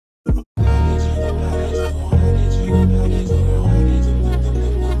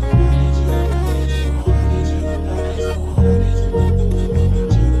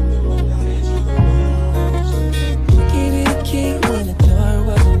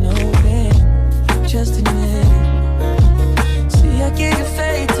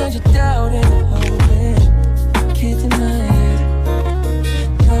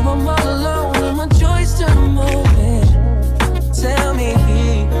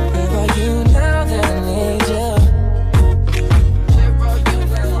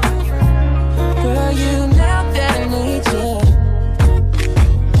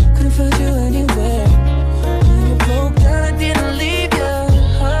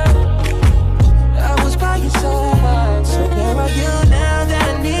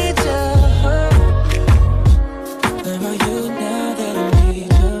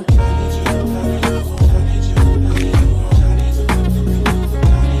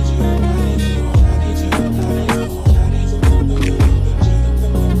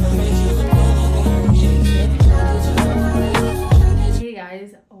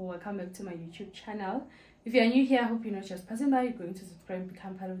channel. If you're new here, I hope you're not just passing by, you're going to subscribe and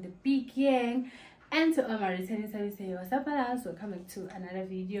become part of the big gang. And to all my returning service, hey, what's up, guys? Welcome back to another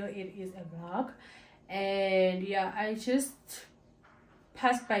video. It is a vlog, and yeah, I just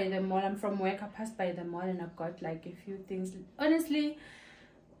passed by the mall. I'm from work. I passed by the mall and I got like a few things. Honestly,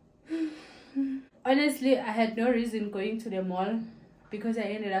 I had no reason going to the mall because I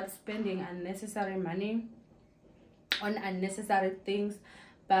ended up spending unnecessary money on unnecessary things.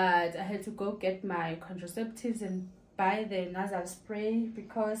 But I had to go get my contraceptives and buy the nasal spray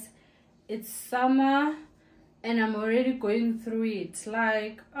because it's summer and I'm already going through it.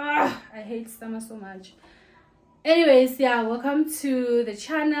 Like, I hate summer so much. Anyways, yeah, welcome to the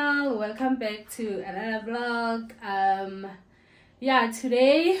channel, welcome back to another vlog. Yeah,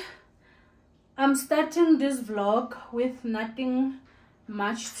 today I'm starting this vlog with nothing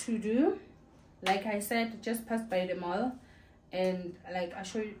much to do. Like I said, just passed by the mall and like I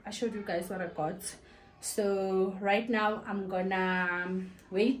showed you guys what I got. So right now I'm gonna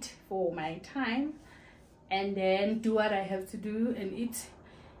wait for my time and then do what I have to do and eat,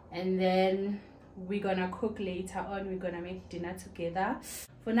 and then we're gonna cook later on. We're gonna make dinner together.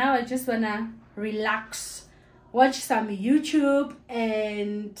 For now, I just wanna relax, watch some YouTube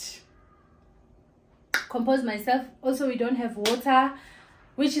and compose myself. Also, we don't have water,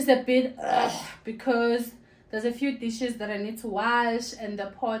 which is a bit because there's a few dishes that I need to wash, and the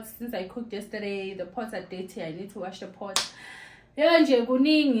pots, since I cooked yesterday, the pots are dirty. I need to wash the pots.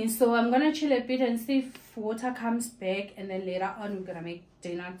 So I'm gonna chill a bit and see if water comes back, and then later on we're gonna make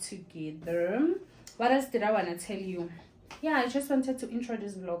dinner together. What else did I want to tell you? Yeah, I just wanted to intro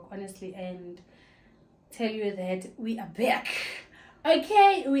this vlog honestly and tell you that we are back.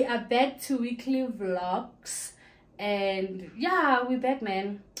 Okay, we are back to weekly vlogs, and yeah, we're back,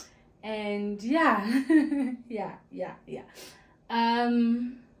 man. And yeah, yeah.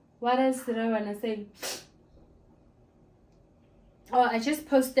 What else did I want to say? Oh, I just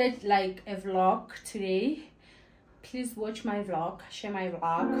posted like a vlog today. Please watch my vlog, share my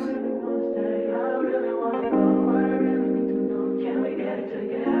vlog.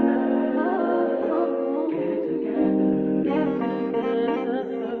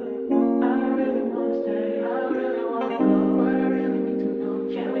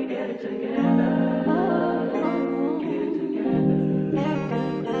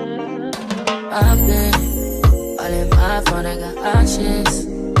 I've been all in my phone, I got options,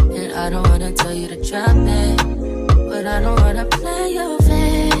 and I don't wanna tell you to drop it, but I don't wanna play your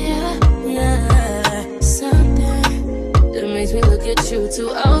fair. Yeah, something that makes me look at you too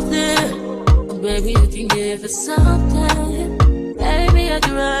often. Oh, baby, you can give it something. Baby, I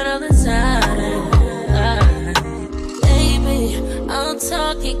can run all the time. Baby, I'm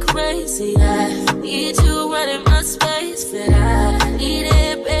talking crazy. I need you running my space, but I need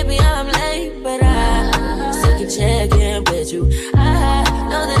it, baby. I'm late, but I still can check in with you. I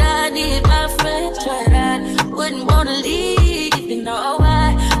know that I need my friends, but I wouldn't wanna leave. You know,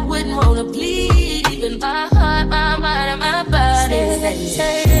 I wouldn't wanna bleed. Even my heart, my mind, and my body. My body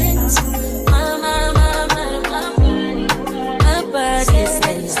says my mind,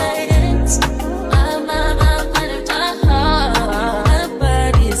 and my heart. My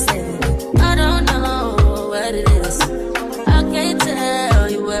body says I don't know what it is. I can't tell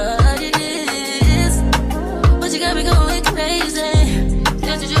you what it is, but you got me going crazy.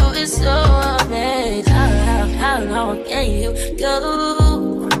 Just you is so amazing. How long can you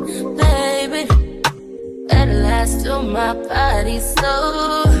go, baby? At last, till my body's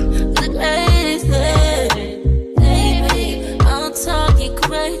so crazy. Baby, I'm talking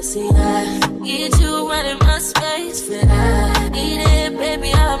crazy. I need you running my space, but I need it,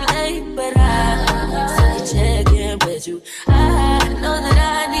 baby. I'm late, but I still can check in with you. I know that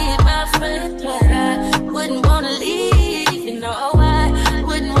I need my friends, but I wouldn't wanna leave. You know, I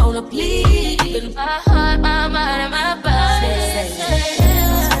wouldn't wanna bleed. Even my heart, my mind, and my body.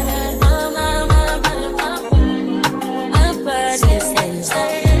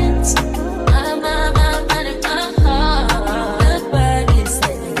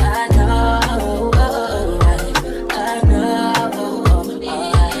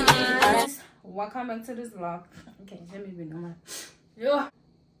 Welcome back to this vlog. Okay, let me be normal. Yo,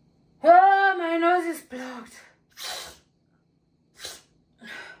 oh, my nose is blocked.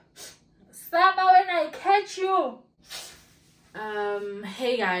 Summer when I catch you.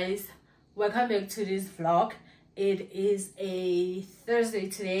 Hey guys, welcome back to this vlog. It is a Thursday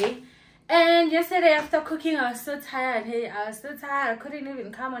today, and yesterday after cooking I was so tired. Hey, I was so tired I couldn't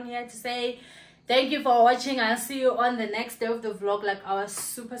even come on here to say thank you for watching. I'll see you on the next day of the vlog. Like, I was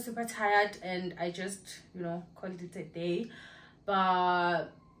super tired and I just, you know, called it a day.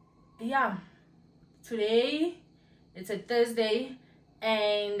 But yeah, today it's a Thursday,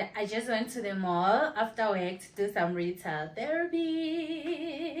 and I just went to the mall after work to do some retail therapy.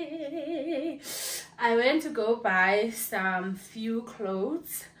 I went to go buy some few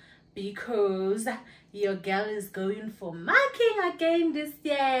clothes because your girl is going for marking again this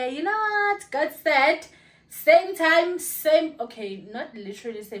year. You know what? God said, same time, same, okay, not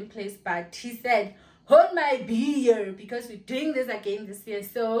literally same place, but he said, hold my beer, because we're doing this again this year.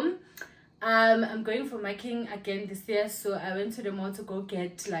 So I'm going for marking again this year, so I went to the mall to go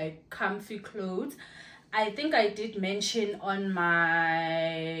get like comfy clothes. I think I did mention on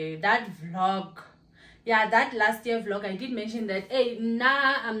that vlog, yeah, that last year vlog, I did mention that, hey,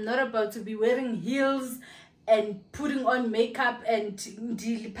 nah, I'm not about to be wearing heels and putting on makeup and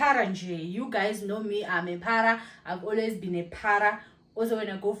paranje. You guys know me, I'm a para. I've always been a para. Also, when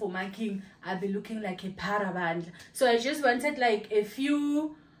I go for marking, I'll be looking like a para band. So I just wanted like a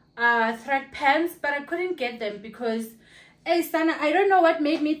few thread pants, but I couldn't get them because, hey Sana, I don't know what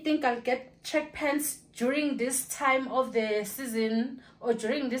made me think I'll get track pants during this time of the season or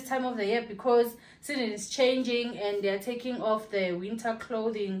during this time of the year, because season is changing and they're taking off the winter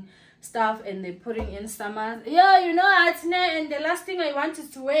clothing stuff and they're putting in summer. Yeah, you know, and the last thing I want is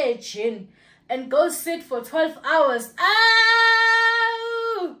to wear a jean and go sit for 12 hours.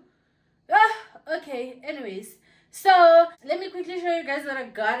 Ow! Okay, anyways, so let me quickly show you guys what I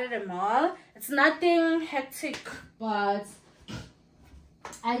got at the mall. It's nothing hectic, but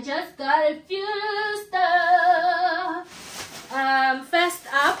I just got a few stuff. First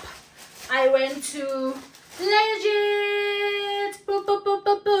up, I went to Legit.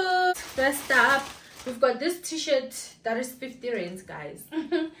 First up, we've got this t-shirt that is 50 rands, guys.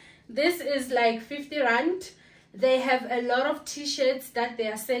 This is like 50 rand. They have a lot of t-shirts that they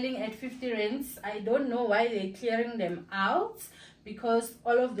are selling at 50 rands. I don't know why they're clearing them out, because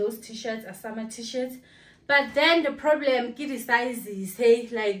all of those t-shirts are summer t-shirts. But then the problem, kitty sizes, hey,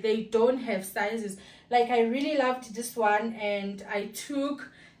 like they don't have sizes. Like I really loved this one, and I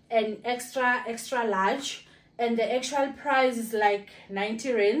took an extra large, and the actual price is like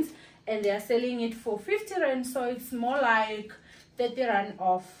 90 rands, and they are selling it for 50 rands, so it's more like 30 rand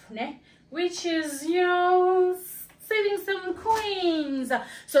off, ne? Which is, you know, saving some coins.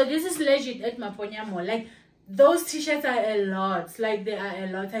 So this is Legit at Maponya Mall. Like those t-shirts are a lot, like they are a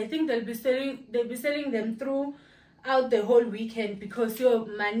lot. I think they'll be selling them throughout the whole weekend, because you're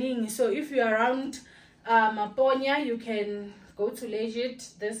manning. So if you're around Maponya, you can go to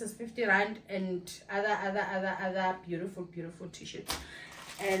Legit. This is 50 rand, and other beautiful t-shirts.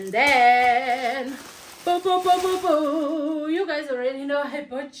 And then you guys already know I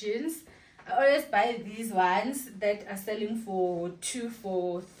bought jeans. I always buy these ones that are selling for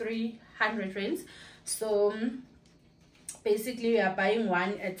 300 rands. So basically, you are buying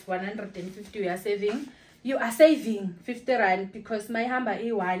one at 150. You are saving 50 rand, because my Hamba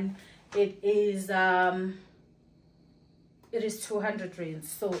E1, it is 200 rands.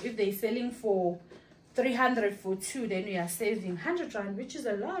 So if they're selling for 300 for two, then we are saving 100 rand, which is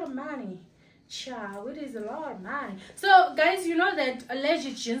a lot of money. Ciao, it is a lot of money. So guys, you know that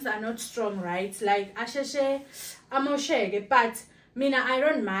Legit jeans are not strong, right? Like asheshe amoshege, but mina, I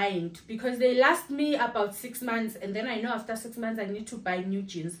don't mind, because they last me about 6 months, and then I know after 6 months I need to buy new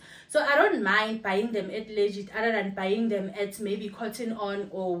jeans. So I don't mind buying them at Legit other than buying them at maybe Cotton On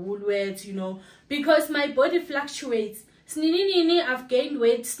or Woolworths, you know, because my body fluctuates. Sninini, I've gained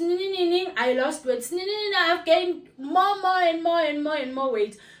weight. Sninini, I lost weight. Sninini, I've gained more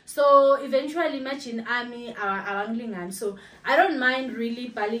weight. So eventually, imagine army awanglingan. So I don't mind really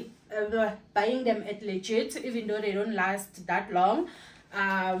buying them at Legit, even though they don't last that long.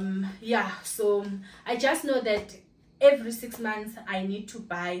 Yeah, so I just know that every 6 months I need to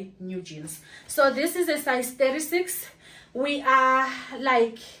buy new jeans. So this is a size 36. We are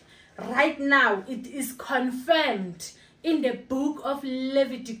like, right now it is confirmed in the book of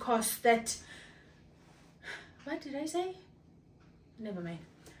Leviticus that, what did I say? Never mind.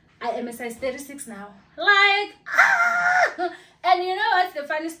 I am a size 36 now. Like, and you know what's the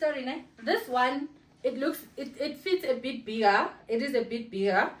funny story, ne? This one, it fits a bit bigger. It is a bit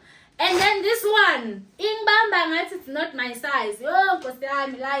bigger. And then this one, it's not my size. Yo, because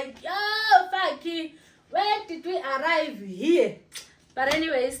I'm like, yo, fucky, where did we arrive here? But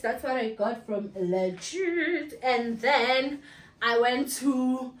anyways, that's what I got from Legit. And then I went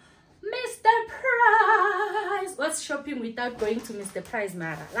to Mr. Price. What's shopping without going to Mr. Price,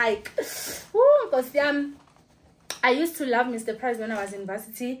 Mara? Like, because I used to love Mr. Price when I was in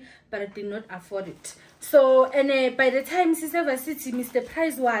varsity, but I did not afford it. So, and by the time City, Mr.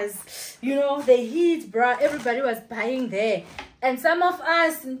 Price was, you know, the heat, bruh, everybody was buying there. And some of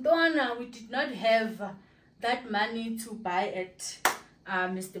us in Tona, we did not have that money to buy at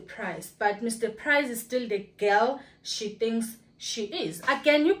Mr. Price. But Mr. Price is still the girl she thinks she is.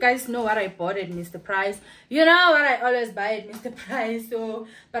 Again, you guys know what I bought at Mr. Price. You know what I always buy at Mr. Price. So,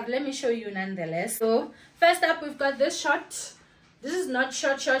 but let me show you nonetheless. So, first up, we've got this short. This is not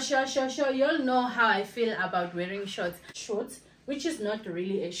short. You all know how I feel about wearing shorts, which is not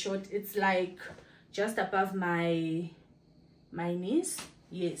really a short. It's like just above my knees.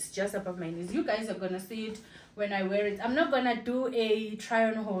 Yes, just above my knees. You guys are gonna see it when I wear it. I'm not gonna do a try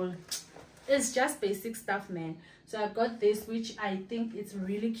on haul. It's just basic stuff, man. So I got this, which I think it's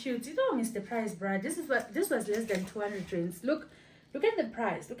really cute. You know, Mr. Price, bruh. This was less than 200 rands. Look at the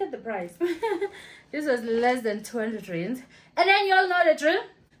price. Look at the price. This was less than 200 rands. And then you all know the drill.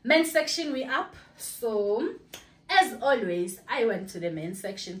 Men's section, we up. So as always, I went to the men's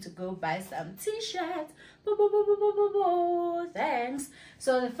section to go buy some t-shirts. Thanks.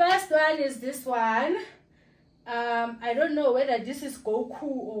 So the first one is this one. I don't know whether this is Goku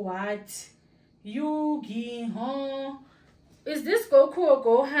or what. Yu-Gi-Oh! Is this Goku or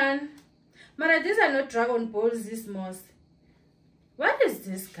Gohan? Mara, these are not Dragon Balls, this most. What is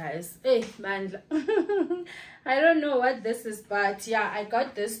this, guys? Hey, man. I don't know what this is, but yeah, I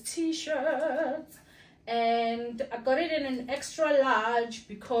got this t-shirt. And I got it in an extra large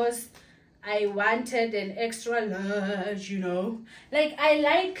because I wanted an extra large, you know. Like, I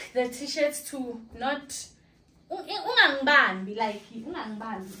like the t-shirts to not...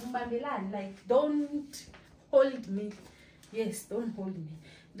 like, don't hold me. Yes, don't hold me.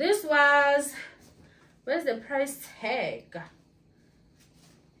 This was... Where's the price tag?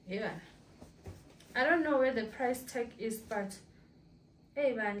 Yeah. I don't know where the price tag is, but...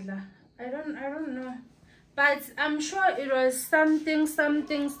 Hey, Bandla. I don't know. But I'm sure it was something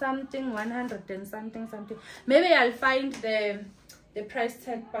 100 and something. Maybe I'll find the price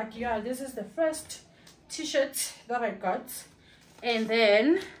tag. But yeah, this is the first t-shirt that I got. And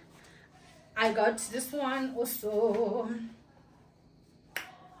then I got this one also.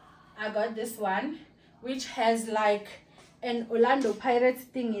 I got this one, which has like an Orlando Pirates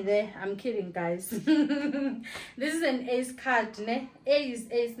thingy there. I'm kidding, guys. This is an ace card, ne? Ace,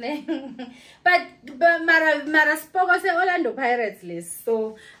 ne? but Mara spoke of the Orlando Pirates list.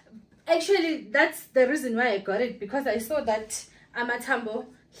 So actually, that's the reason why I got it, because I saw that Amatambo,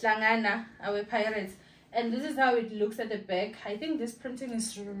 Hlangana, our Pirates. And this is how it looks at the back. I think this printing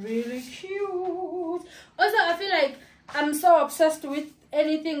is really cute. Also, I feel like I'm so obsessed with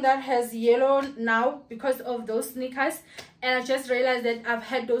anything that has yellow now because of those sneakers. And I just realized that I've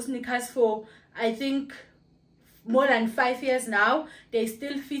had those sneakers for, I think, more than 5 years now. They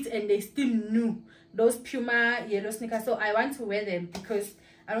still fit and they still new. Those Puma yellow sneakers. So I want to wear them because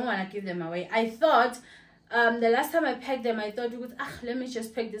I don't want to give them away. I thought, the last time I packed them, I thought, let me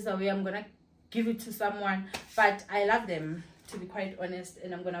just pack this away. I'm going to give it to someone. But I love them, to be quite honest.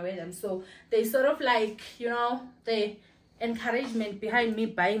 And I'm going to wear them. So they sort of like, you know, the encouragement behind me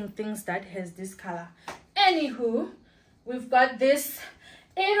buying things that has this color. Anywho, we've got this.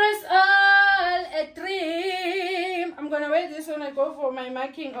 It was all a dream. I'm gonna wear this when I go for my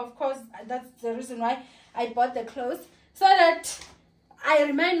marking. Of course, that's the reason why I bought the clothes, so that I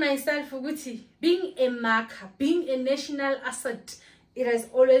remind myself, Uguti, being a marker, being a national asset, it has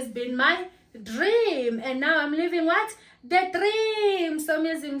always been my dream. And now I'm living what? The dream. So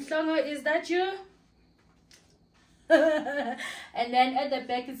Ms. Mhlongo, is that you? And then at the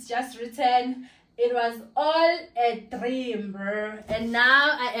back it's just written, it was all a dream, bro, and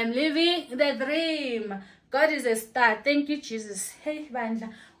now I am living the dream. God is a star. Thank you, Jesus. Hey,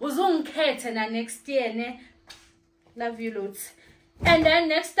 Bandla, uzungikhethe na next year, ne? Love you loads. And then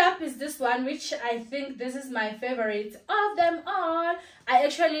next up is this one, which I think this is my favorite of them all. I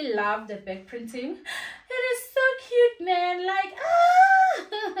actually love the back printing. It is so cute, man. Like,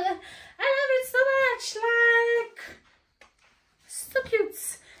 I love it so much. Like, so cute.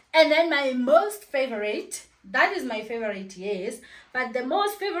 And then my most favorite, that is my favorite, yes, but the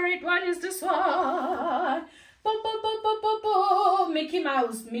most favorite one is this one. Mickey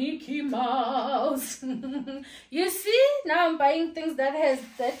Mouse, Mickey Mouse. You see, now I'm buying things that has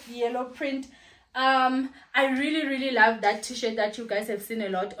that yellow print. I really love that t-shirt that you guys have seen a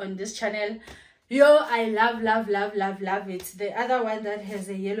lot on this channel. Yo, I love it. The other one that has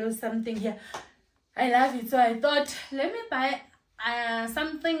a yellow something here, I love it. So I thought, let me buy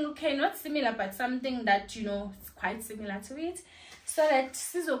something, okay, not similar, but something that, you know, is quite similar to it, so that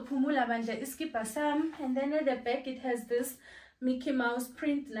sizopumula bandla iskipha sam. And then at the back it has this Mickey Mouse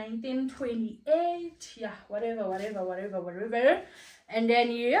print, 1928, yeah, whatever. And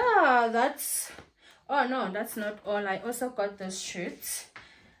then yeah, that's Oh no, that's not all. I also got this shirt.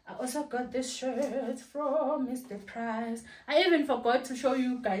 I also got this shirt from Mr. Price. I even forgot to show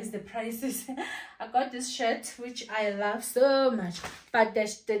you guys the prices. I got this shirt which I love so much, but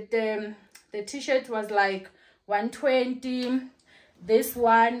the t-shirt was like 120. This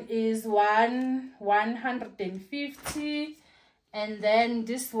one is 150, and then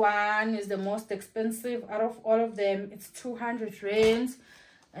this one is the most expensive out of all of them. It's 200 rands,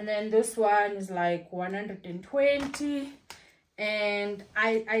 and then this one is like 120. And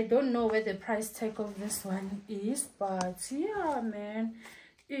I don't know where the price tag of this one is, but yeah, man.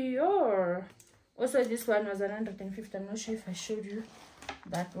 Yeah. Also, this one was 150. I'm not sure if I showed you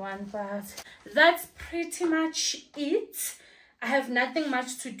that one, but that's pretty much it. I have nothing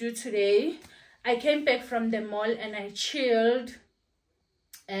much to do today. I came back from the mall and I chilled,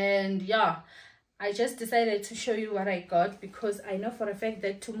 and yeah, I just decided to show you what I got, because I know for a fact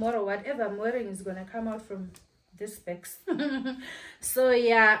that tomorrow whatever I'm wearing is gonna come out from this specs. So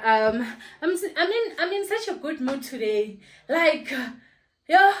yeah, I'm in such a good mood today. Like,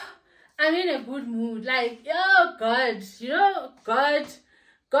 yeah, I'm in a good mood. Like, yo, God, you know, God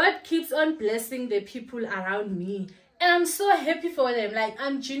keeps on blessing the people around me, and I'm so happy for them. Like,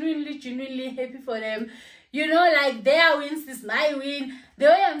 I'm genuinely happy for them. You know, like, their wins is my win. The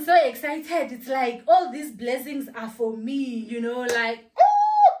way I'm so excited, it's like all these blessings are for me, you know, like,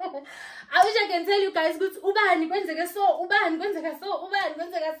 I wish I can tell you guys, but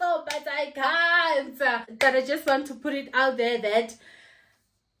I can't. But I just want to put it out there that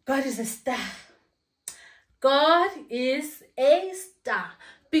God is a star. God is a star.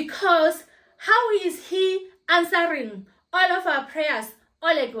 Because how is he answering all of our prayers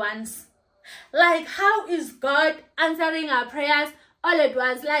all at once? Like, how is God answering our prayers all at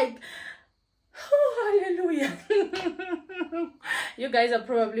once? Like, oh, hallelujah. You guys are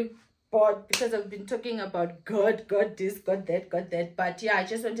probably bored because I've been talking about God this, God that. But yeah, I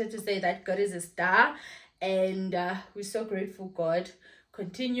just wanted to say that God is a star, and we're so grateful, God.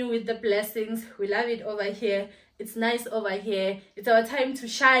 Continue with the blessings. We love it over here. It's nice over here. It's our time to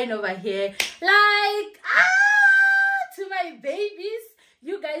shine over here. Like, to my babies,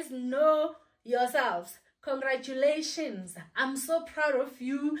 you guys know yourselves. Congratulations. I'm so proud of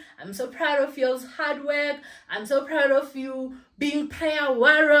you. I'm so proud of your hard work. I'm so proud of you being prayer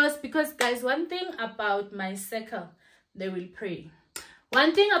warriors. Because guys, one thing about my circle, they will pray.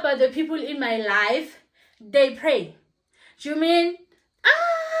 One thing about the people in my life, they pray. Do you mean,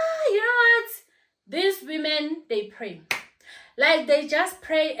 you know what? These women, they pray. Like, they just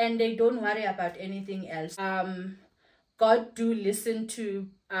pray and they don't worry about anything else. God do listen to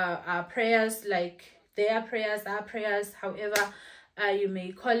our prayers, like their prayers, our prayers, however you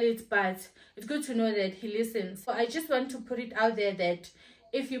may call it, but it's good to know that he listens. So I just want to put it out there that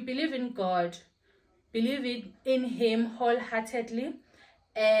if you believe in God, believe in him wholeheartedly,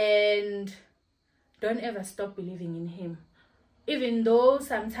 and don't ever stop believing in him. Even though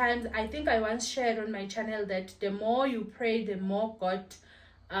sometimes, I think I once shared on my channel that the more you pray, the more God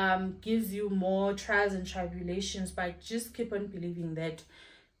gives you more trials and tribulations, but just keep on believing that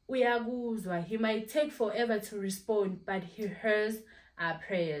he might take forever to respond, but he hears our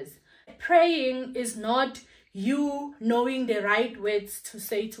prayers. Praying is not you knowing the right words to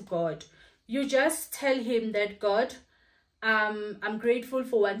say to God. You just tell him that, God, I'm grateful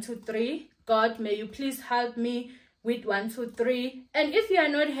for 1, 2, 3. God, may you please help me with 1, 2, 3. And if you are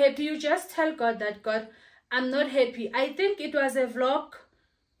not happy, you just tell God that, God, I'm not happy. I think it was a vlog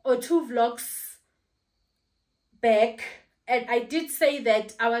or 2 vlogs back, and I did say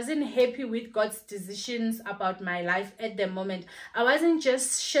that I wasn't happy with God's decisions about my life at the moment. I wasn't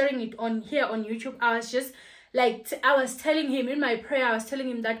just sharing it on here on YouTube. I was just like, I was telling him in my prayer, I was telling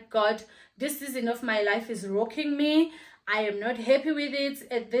him that, God, this season of my life is rocking me. I am not happy with it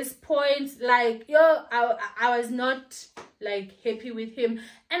at this point. Like, I was not like happy with him,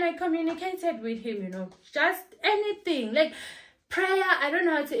 and I communicated with him, you know, just anything like prayer. I don't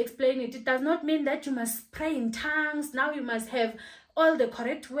know how to explain it. It does not mean that you must pray in tongues. Now you must have all the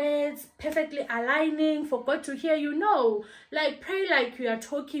correct words perfectly aligning for God to hear you. No, like, pray like you are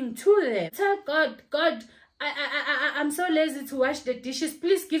talking to them. Tell God, God, I'm so lazy to wash the dishes.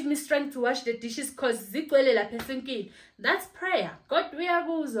 Please give me strength to wash the dishes, because that's prayer. God, we are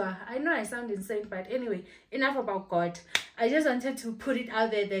guzwa. I know I sound insane, but anyway, enough about God. I just wanted to put it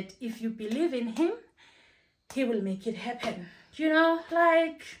out there that if you believe in him, he will make it happen. You know,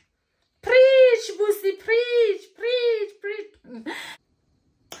 like, preach, Busi, preach.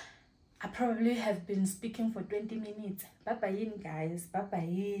 I probably have been speaking for 20 minutes. Bye-bye, guys.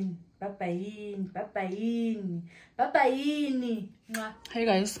 Bye-bye. Hey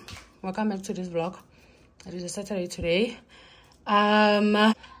guys, welcome back to this vlog. It is a Saturday today.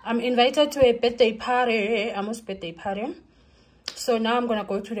 I'm invited to a birthday party, Amu's birthday party. So now I'm gonna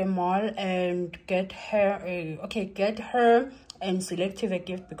go to the mall and get her and Selective a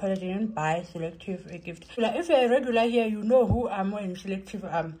gift, because I didn't buy Selective a gift. Like, if you're a regular here, you know who Amu and Selective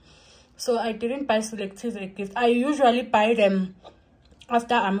so I didn't buy Selective a gift. I usually buy them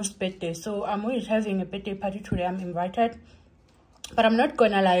after Amu's birthday. So Amu is having a birthday party today. I'm invited, but I'm not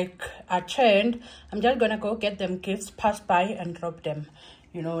gonna like attend. I'm just gonna go get them gifts, pass by and drop them.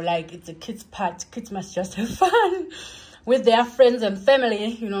 You know, like, it's a kids party. Kids must just have fun with their friends and family,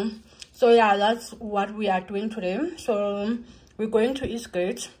 you know. So yeah, that's what we are doing today. So we're going to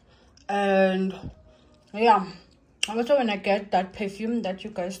Eastgate, and yeah, I'm also gonna get that perfume that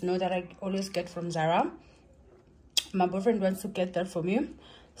you guys know that I always get from Zara. My boyfriend wants to get that for me,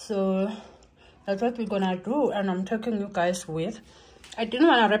 so that's what we're gonna do, and I'm taking you guys with. I didn't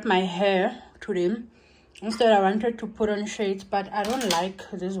want to wrap my hair today. Instead, I wanted to put on shades, but I don't like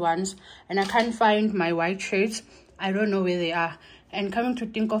these ones, and I can't find my white shades. I don't know where they are, and coming to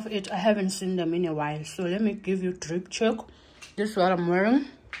think of it, I haven't seen them in a while. So let me give you drip check. This is what I'm wearing.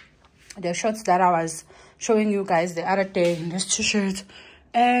 The shorts that I was showing you guys the other day in this t-shirt.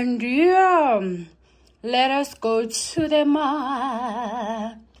 And yeah, let us go to the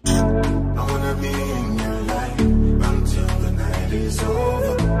mall. I wanna be in your life until the night is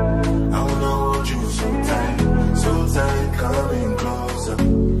over. I wanna hold you so tight, coming closer.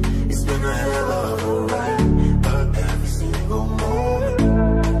 It's been a hell of a ride, but every single moment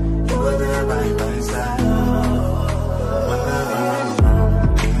you were there by my side.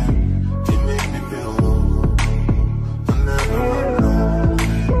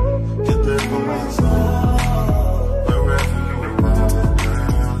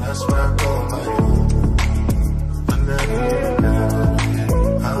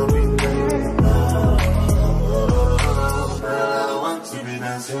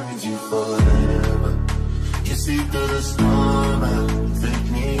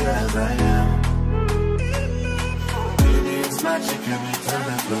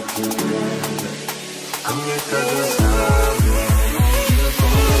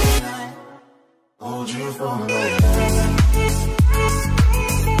 Hold you for a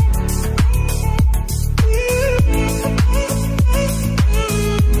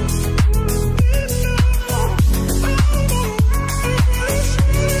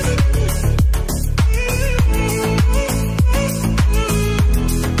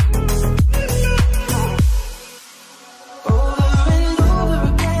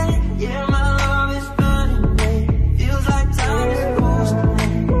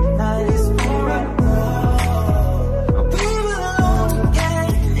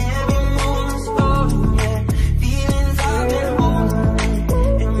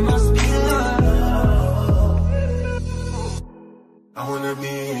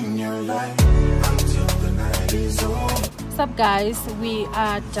What's up, guys? We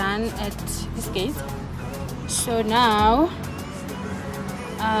are done at Eastgate. So now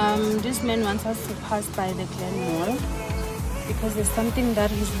this man wants us to pass by the Glen Mall because there's something that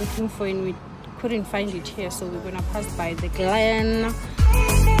he's looking for and we couldn't find it here, so we're gonna pass by the Glen.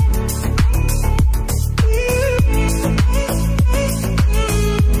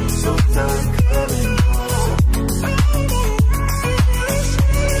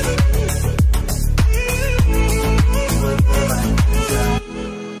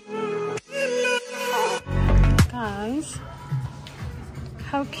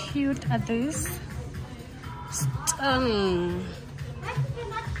 How cute are these? Stunning.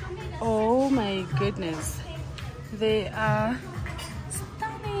 Oh my goodness. They are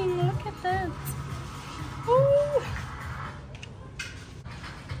stunning. Look at that. Ooh.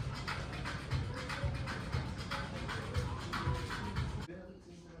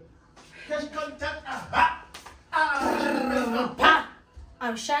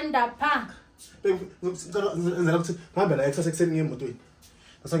 Awushanda pa. Ngihamba la ekusasa ekuseni ngemotweni.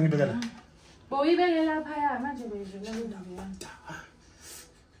 Asangibeka la. Boyibeke lapha ya manje bezela indaba yami.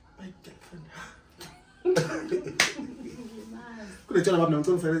 My girlfriend. Kule tshela baba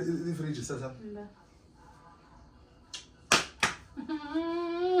ngicela ufake ifridge sasa.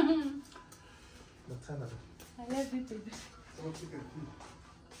 Nathana. I love you, baby.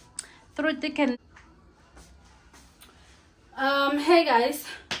 Through thick and hey guys,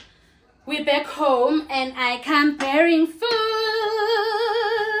 we're back home and I come bearing food.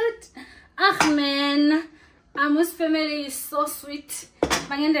 Ah man, Amu's family is so sweet.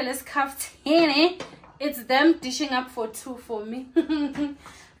 It's them dishing up for two for me.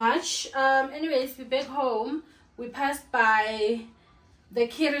 Anyways, we're back home. We passed by the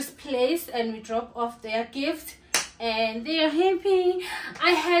Kiri's place and we drop off their gift and they are happy.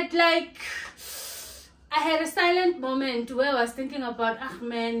 I had a silent moment where I was thinking about, ah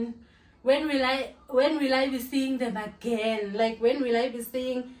man, when will I be seeing them again? Like, when will I be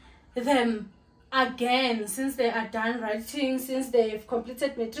seeing them again, since they are done writing, since they've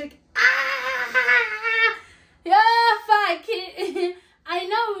completed matric? Yeah, fuck it. I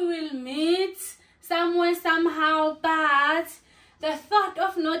know we will meet somewhere, somehow, but the thought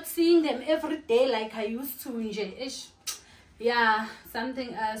of not seeing them every day like I used to, yeah,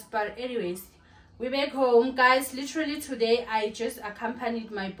 something else. But anyways, we're back home, guys. Literally today I just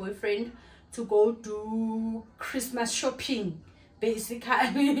accompanied my boyfriend to go do Christmas shopping,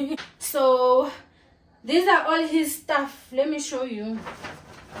 basically. So these are all his stuff. Let me show you.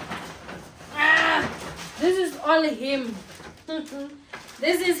 This is all him.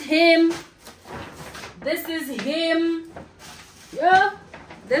 This is him. This is him. Yeah,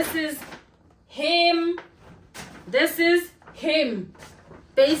 this is him. This is him,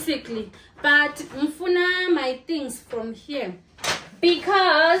 basically. But mfuna my things from here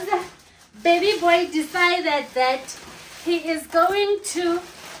because baby boy decided that he is going to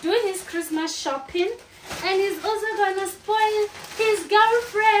do his Christmas shopping and he's also gonna spoil his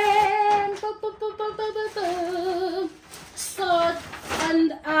girlfriend. So,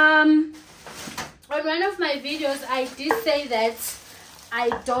 and on one of my videos I did say that I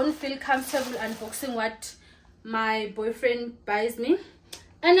don't feel comfortable unboxing what my boyfriend buys me.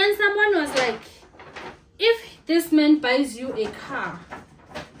 And then someone was like, if this man buys you a car,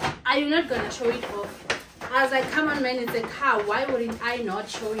 are you not gonna show it off? I was like, come on man, it's a car, why wouldn't I not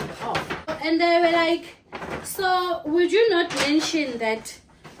show it off? And they were like, so would you not mention that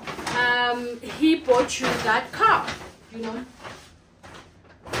he bought you that car, you know?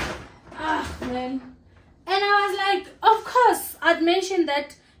 Ah man. And I was like, of course I'd mention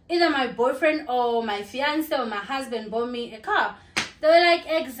that either my boyfriend or my fiance or my husband bought me a car. They were like,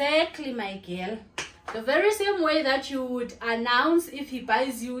 exactly, my girl. The very same way that you would announce if he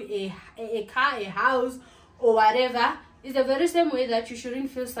buys you a car, a house, or whatever, is the very same way that you shouldn't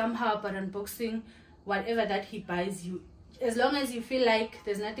feel somehow about unboxing whatever that he buys you. As long as you feel like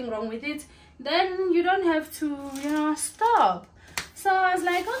there's nothing wrong with it, then you don't have to, you know, stop. So I was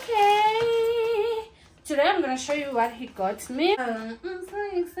like, okay. Today I'm gonna show you what he got me. I'm so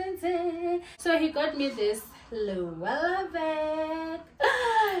excited. So he got me this Luella bag.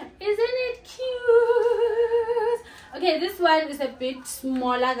 Isn't it cute? Okay, this one is a bit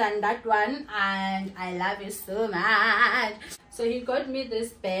smaller than that one and I love it so much. So he got me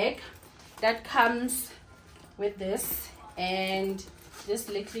this bag that comes with this, and this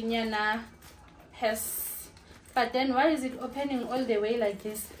little nyana has, but then why is it opening all the way like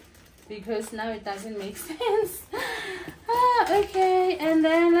this? Because now it doesn't make sense. Okay, and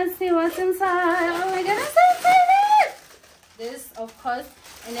then let's see what's inside. Oh my god, I'm so excited! This, of course,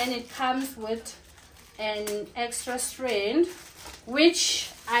 and then it comes with an extra strand,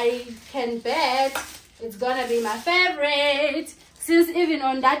 which I can bet it's gonna be my favorite, since even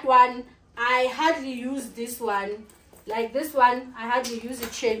on that one I hardly use this one. Like this one, I hardly use a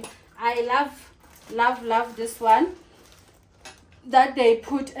chain. I love this one that they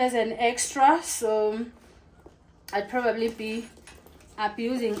put as an extra, so I'd probably be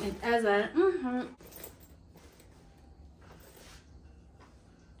abusing it as a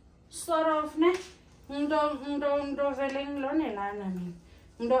sort of ne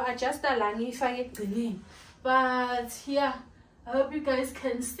adjust but yeah, I hope you guys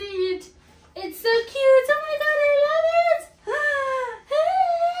can see it. It's so cute. Oh my god, I love it.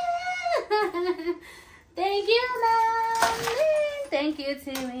 Thank you, Mommy. Thank you,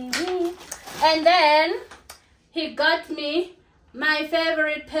 Timmy. And then he got me my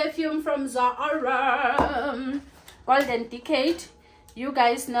favorite perfume from Zara, Golden Decade. You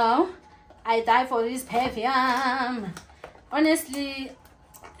guys know I die for this perfume. Honestly,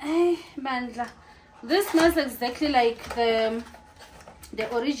 man, this smells exactly like the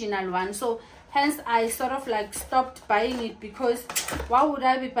original one. So hence I sort of like stopped buying it, because why would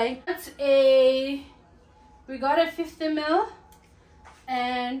I be buying? We got a 50 ml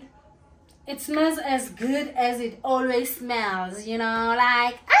and it smells as good as it always smells, you know,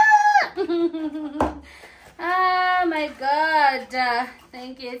 like oh my god,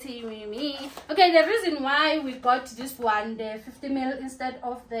 thank you, Timmy. Okay, the reason why we got this one, the 50 ml instead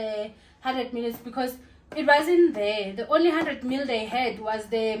of the 100 ml, is because it wasn't there. The only 100 ml they had was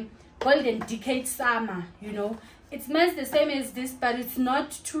the Golden Decade Summer, you know. It smells the same as this, but it's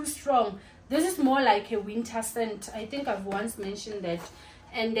not too strong. This is more like a winter scent. I think I've once mentioned that.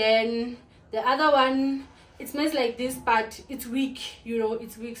 And then the other one it smells like this, but it's weak, you know,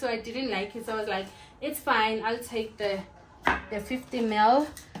 it's weak, so I didn't like it. So I was like, it's fine, I'll take the 50 ml.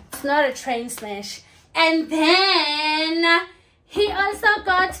 It's not a train smash. And then he also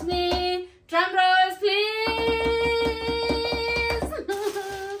got me, drum rolls please.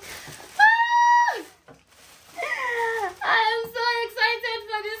 I am so excited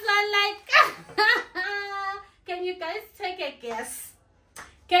for this one. Like, can you guys take a guess?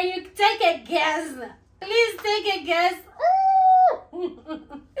 Can you take a guess? Please take a guess.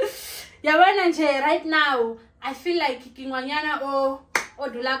 Right now, I feel like Kingwanyana or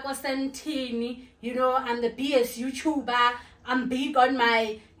Dulako Santini, you know, I'm the biggest YouTuber. I'm big on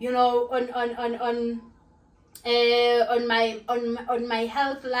my, you know, on my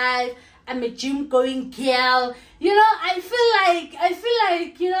health life. I'm a gym going girl. You know, I feel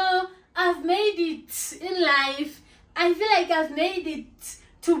like, you know, I've made it in life. I feel like I've made it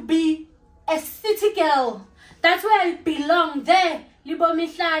to be a city girl. That's where I belong. There, Libo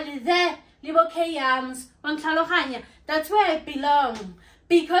Mihlali, there, Libo Kayams, Wanklalokhanya. That's where I belong.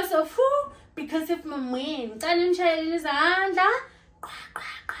 Because of who? Because of my win.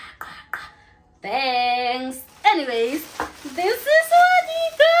 Thanks. Anyways, this is what he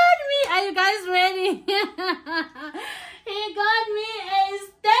got me. Are you guys ready? He got me a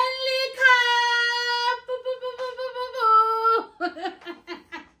Stanley Cup.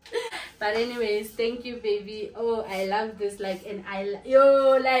 But anyways, thank you, baby. Oh, I love this. Like, and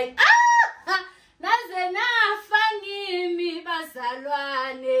yo, like, that's enough. Funny me,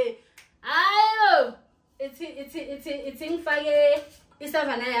 basalwane. Ayo, it's in fire. It's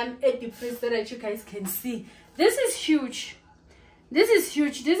a deep freeze so that you guys can see. This is huge. This is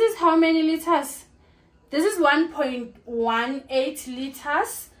huge. This is how many liters? This is 1.18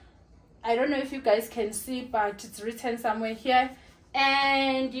 liters. I don't know if you guys can see, but it's written somewhere here.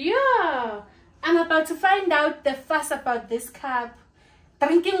 And yeah, I'm about to find out the fuss about this cup.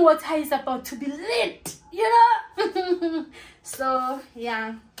 Drinking water is about to be lit, you know. So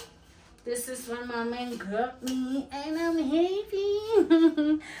yeah, this is what my man got me, and I'm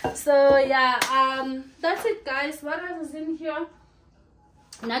happy. So yeah, that's it, guys. What else is in here?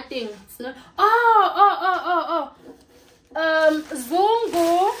 Nothing. It's not.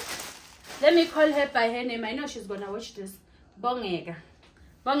 Zungu. Let me call her by her name. I know she's gonna watch this. Bongega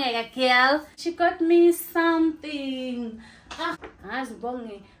girl, she got me something.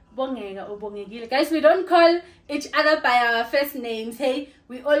 Bongega or Bongegile. Guys, we don't call each other by our first names. Hey,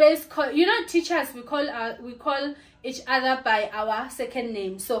 we always call, you know, teachers, we call each other by our second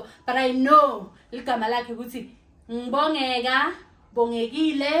name. So, but I know Bongega,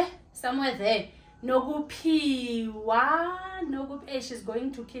 Bongegile, somewhere there. Nogupiwa, she's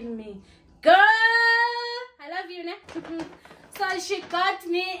going to kill me. Girl, I love you, ne? So she got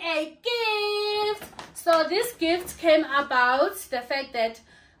me a gift. So this gift came about the fact that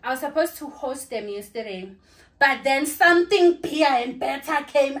I was supposed to host them yesterday, but then something bigger and better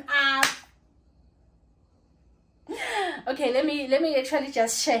came up. Okay, let me actually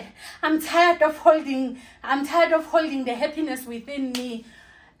just share. I'm tired of holding the happiness within me.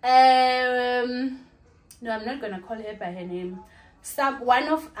 No, I'm not gonna call her by her name. One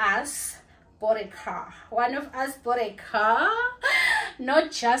of us bought a car. One of us bought a car. Not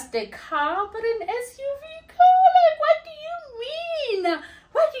just a car, but an SUV car. Like, what do you mean?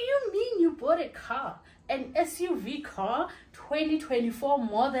 What do you mean you bought a car? An SUV car, 2024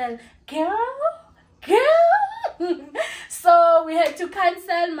 model. Girl. So we had to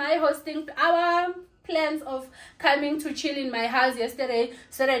cancel our plans of coming to chill in my house yesterday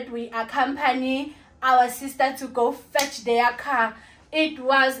so that we accompany our sister to go fetch their car. It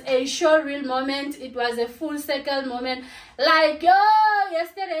was a showreel moment. It was a full circle moment. Like, yo,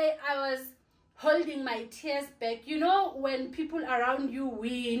 yesterday I was holding my tears back. You know, when people around you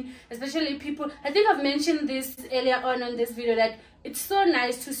win, especially people, I think I've mentioned this earlier on this video, that it's so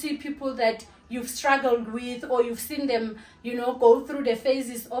nice to see people that you've struggled with, or you've seen them, you know, go through the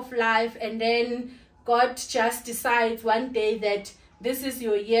phases of life, and then God just decides one day that this is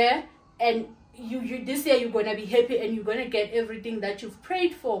your year, and this year you're gonna be happy and you're gonna get everything that you've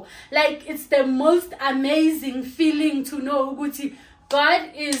prayed for. Like, it's the most amazing feeling to know Guti,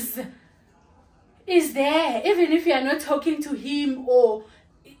 God is there, even if you are not talking to him. Or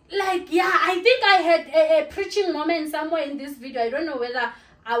like, yeah, I think I had a preaching moment somewhere in this video. I don't know whether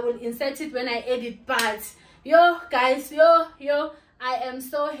I will insert it when I edit, but yo guys, yo, I am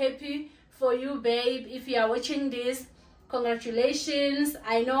so happy for you, babe. If you are watching this, congratulations.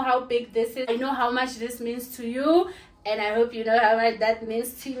 I know how big this is. I know how much this means to you, and I hope you know how much that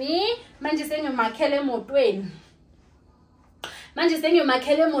means to me. Manje senyo makhele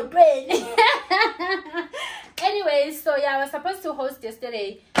motweni. anyways, so yeah, I was supposed to host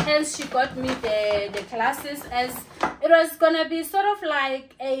yesterday, hence she got me the classes, as it was gonna be sort of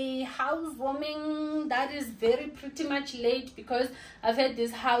like a housewarming that is very pretty much late, because I've had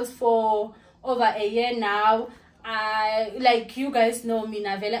this house for over a year now. Like you guys know me,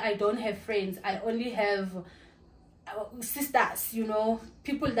 Navele, I don't have friends. I only have sisters, you know,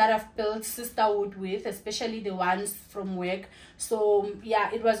 people that I've built sisterhood with, especially the ones from work. So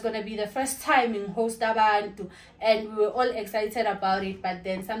yeah, it was gonna be the first time in Host Abantu, and we were all excited about it, but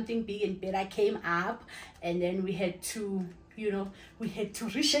then something big and better came up, and then we had to, you know, we had to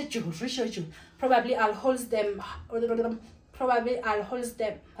reschedule. Probably I'll host them, I'll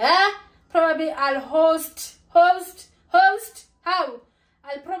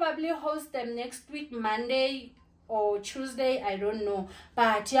probably host them next week, Monday or Tuesday, I don't know.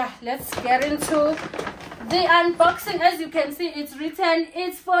 But yeah, let's get into the unboxing. As you can see, it's written,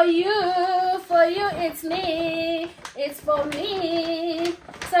 it's for you, it's me, it's for me.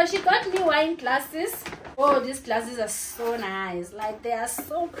 So she got me wine glasses. Oh, these glasses are so nice, like they are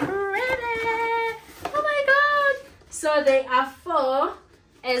so pretty. Oh my god. So they are for,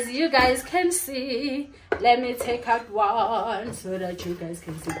 as you guys can see, let me take out one so that you guys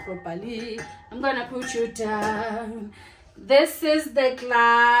can see properly. I'm gonna put you down. This is the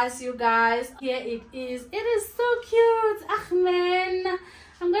glass, you guys. Here it is. It is so cute. Ah, man,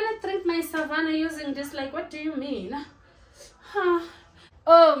 I'm gonna drink my Savannah using this. Like, what do you mean? Huh.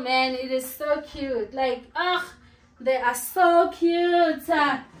 Oh man, it is so cute. Like, they are so cute.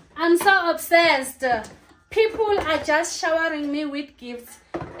 I'm so obsessed. People are just showering me with gifts,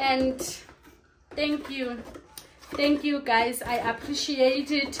 and thank you guys, I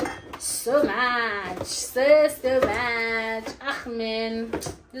appreciate it so much, so much. Ah man,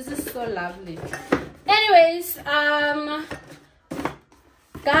 this is so lovely. Anyways,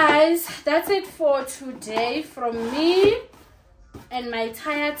 guys, that's it for today from me and my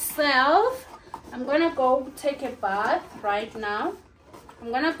tired self. I'm gonna go take a bath right now.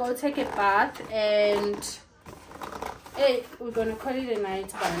 I'm gonna go take a bath, and hey, we're gonna call it a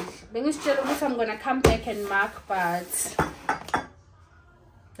night. But I'm gonna come back and mark, but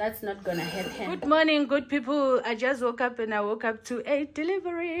that's not gonna happen. Good morning, good people. I just woke up, and I woke up to a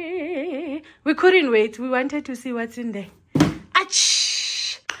delivery. We couldn't wait. We wanted to see what's in there.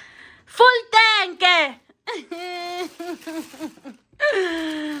 Achoo! Full tank.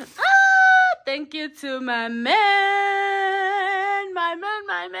 Thank you to my man, my man.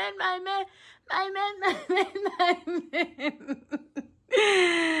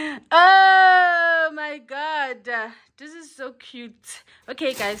 Oh my god, this is so cute.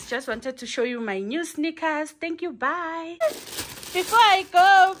 Okay guys, just wanted to show you my new sneakers. Thank you, bye. Before I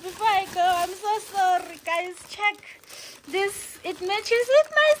go, I'm so sorry guys. Check this, it matches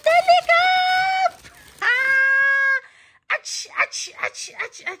with my Stanley Cup. Ach.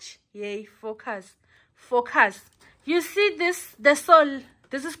 Yay, focus. You see this, the sole,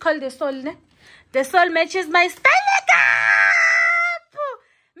 this is called the sole, ne? The sole matches my Stanley Cup.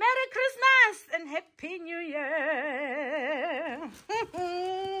 Merry Christmas and Happy New Year.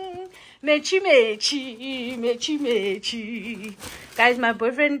 Mechi. Guys, my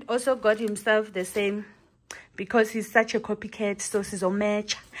boyfriend also got himself the same, because he's such a copycat. So he's a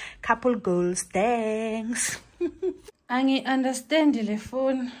match. Couple goals. Thanks. I understand the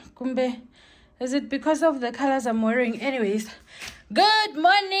phone. Kumbe, is it because of the colors I'm wearing? Anyways, good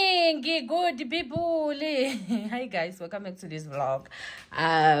morning, good people. Hi guys, welcome back to this vlog.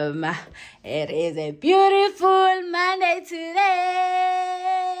 It is a beautiful Monday today.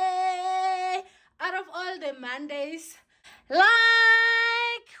 Out of all the Mondays, like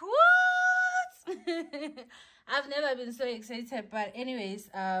what? I've never been so excited. But anyways,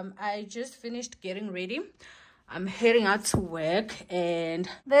 I just finished getting ready. I'm heading out to work, and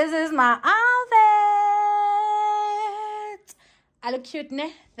this is my outfit. I look cute,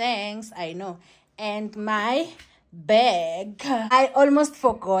 ne? Thanks, I know. And my bag. I almost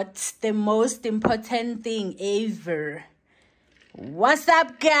forgot the most important thing ever. What's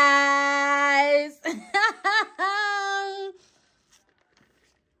up, guys?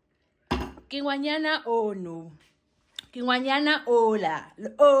 Kingwanyana, oh no. Kingwanyana, hola.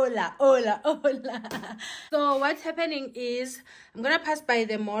 So what's happening is, I'm gonna pass by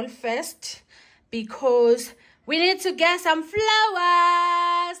the mall first, because we need to get some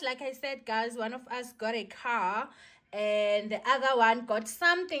flowers. Like I said, guys, one of us got a car, and the other one got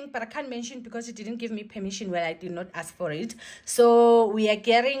something, but I can't mention because it didn't give me permission. Well, I did not ask for it. So we are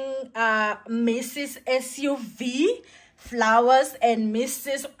getting Mrs. SUV flowers and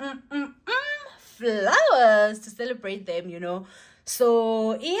Mrs. flowers to celebrate them, you know.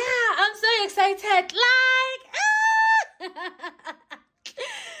 So yeah, I'm so excited. Like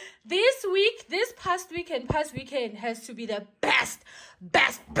This past weekend has to be the best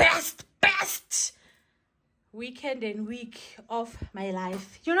weekend and week of my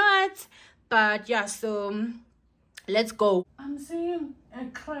life. You know what? But yeah, so let's go. I'm seeing a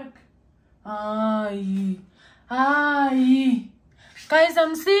crack. Aye. Guys,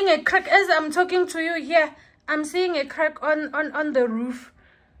 I'm seeing a crack as I'm talking to you here. I'm seeing a crack on the roof.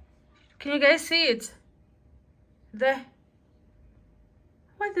 Can you guys see it? There.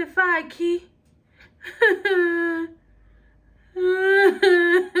 What the fuck?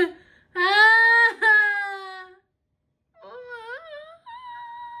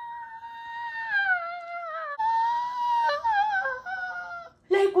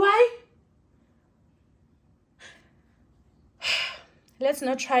 Like, why? Let's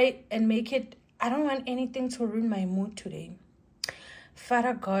not try and make it. I don't want anything to ruin my mood today.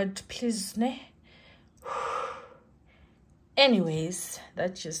 Father God, please, ne? Anyways,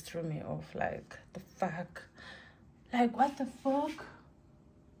 that just threw me off. Like, the fuck? Like, what the fuck?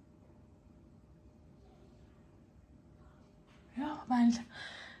 Yeah, man.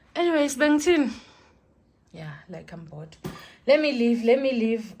 Anyways, Bangtin. Yeah, like, I'm bored. Let me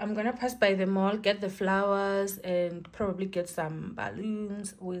leave. I'm gonna pass by the mall, get the flowers, and probably get some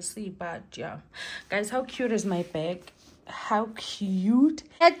balloons. We'll see. But yeah, guys, how cute is my bag? How cute.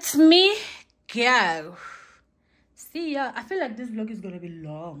 Let me go. See ya. I feel like this vlog is gonna be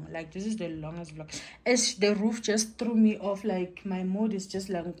long. Like, this is the longest vlog. As the roof just threw me off. Like, my mood is just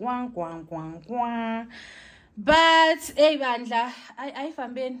like gwang. But hey, bandla, I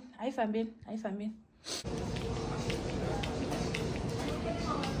found.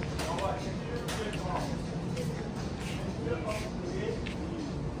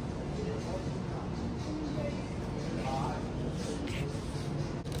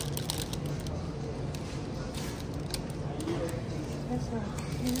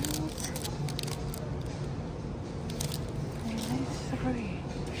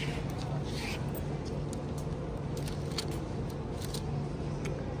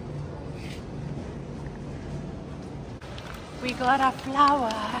 We got our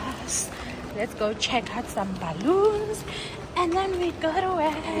flowers. Let's go check out some balloons and then we go to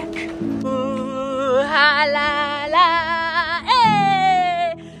work. Ooh, ha, la, la,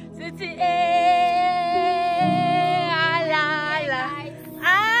 eh, city, eh, ha, la, la. I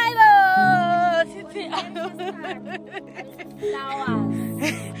love city.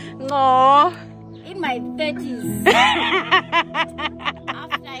 Flowers. No. In my 30s.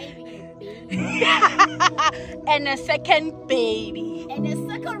 After having a baby. And a second baby. And a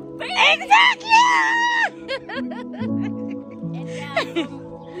second baby. Exactly. And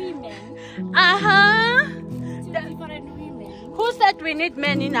women. Two different women. Who said we need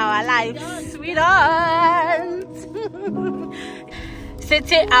men in our lives? We don't.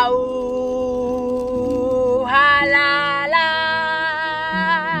 City au halala.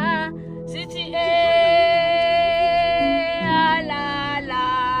 City halala.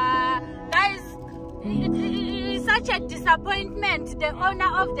 Guys, it's such a disappointment. The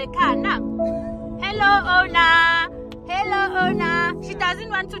owner of the car now. Hello, owner. Hello, owner. She doesn't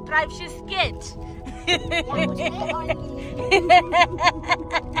want to drive. She's scared.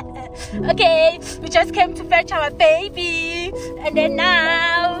 Okay, we just came to fetch our baby, and then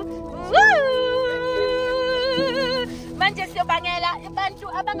now, manje siyobangela abantu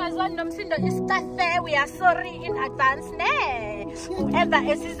abangazwani nomsindo isicafe. We are sorry in advance, ne? Whoever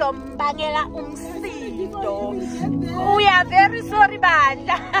esizombangela umsindo, we are very sorry,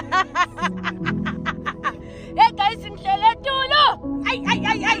 bandla. Hey guys, ngihlele tulo. I'm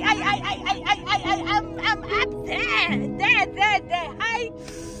up there. Hi.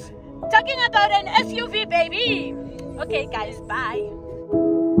 Talking about an SUV, baby. Okay, guys, bye.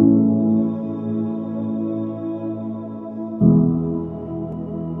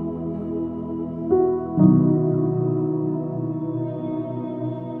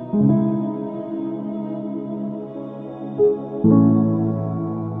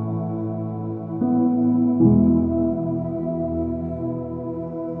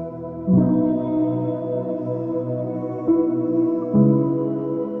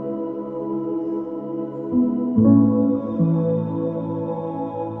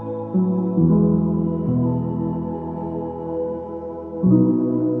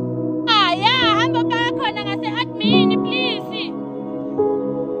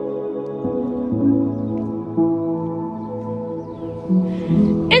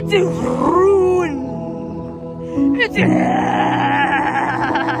 It's ruined. It's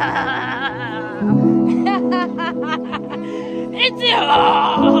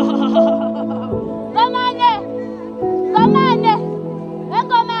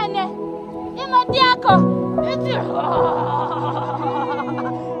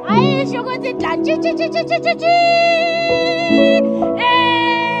City,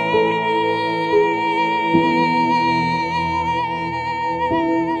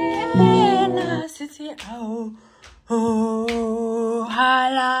 oh, oh, ha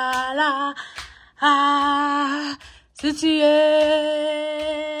la la, ah, city,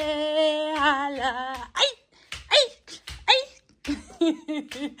 ha la, ay, ay, ay.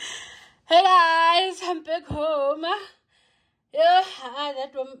 Hey guys, I'm back home. Yeah,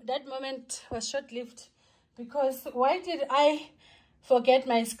 that moment was short-lived because why did I forget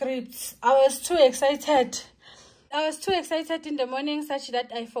my scripts? I was too excited. I was too excited in the morning such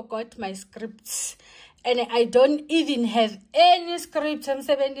that I forgot my scripts. And I don't even have any scripts. I'm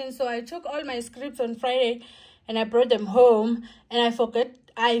 17, so I took all my scripts on Friday and I brought them home. And I forgot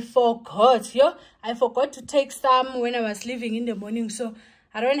to take some when I was leaving in the morning. So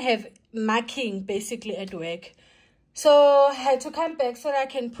I don't have marking basically at work. So I had to come back so that I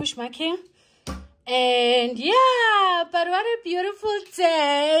can push marking. And yeah, but what a beautiful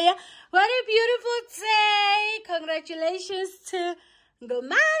day. What a beautiful day. Congratulations to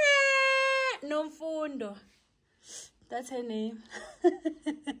Ngomane Nomfundo. That's her name.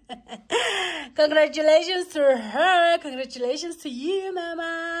 Congratulations to her. Congratulations to you,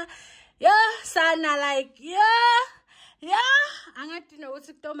 mama. Yeah, sana, like, yeah. I'm not know what's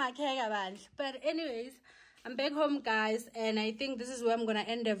to my care. But anyways, I'm back home, guys, and I think this is where I'm gonna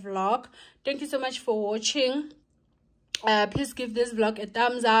end the vlog. Thank you so much for watching. Please give this vlog a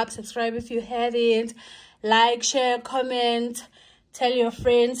thumbs up, subscribe if you haven't, like, share, comment, tell your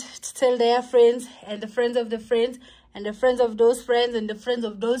friends to tell their friends, and the friends of the friends, and the friends of those friends, and the friends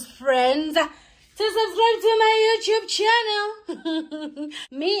of those friends to subscribe to my YouTube channel.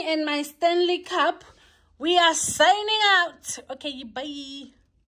 Me and my Stanley Cup, we are signing out. Okay, bye.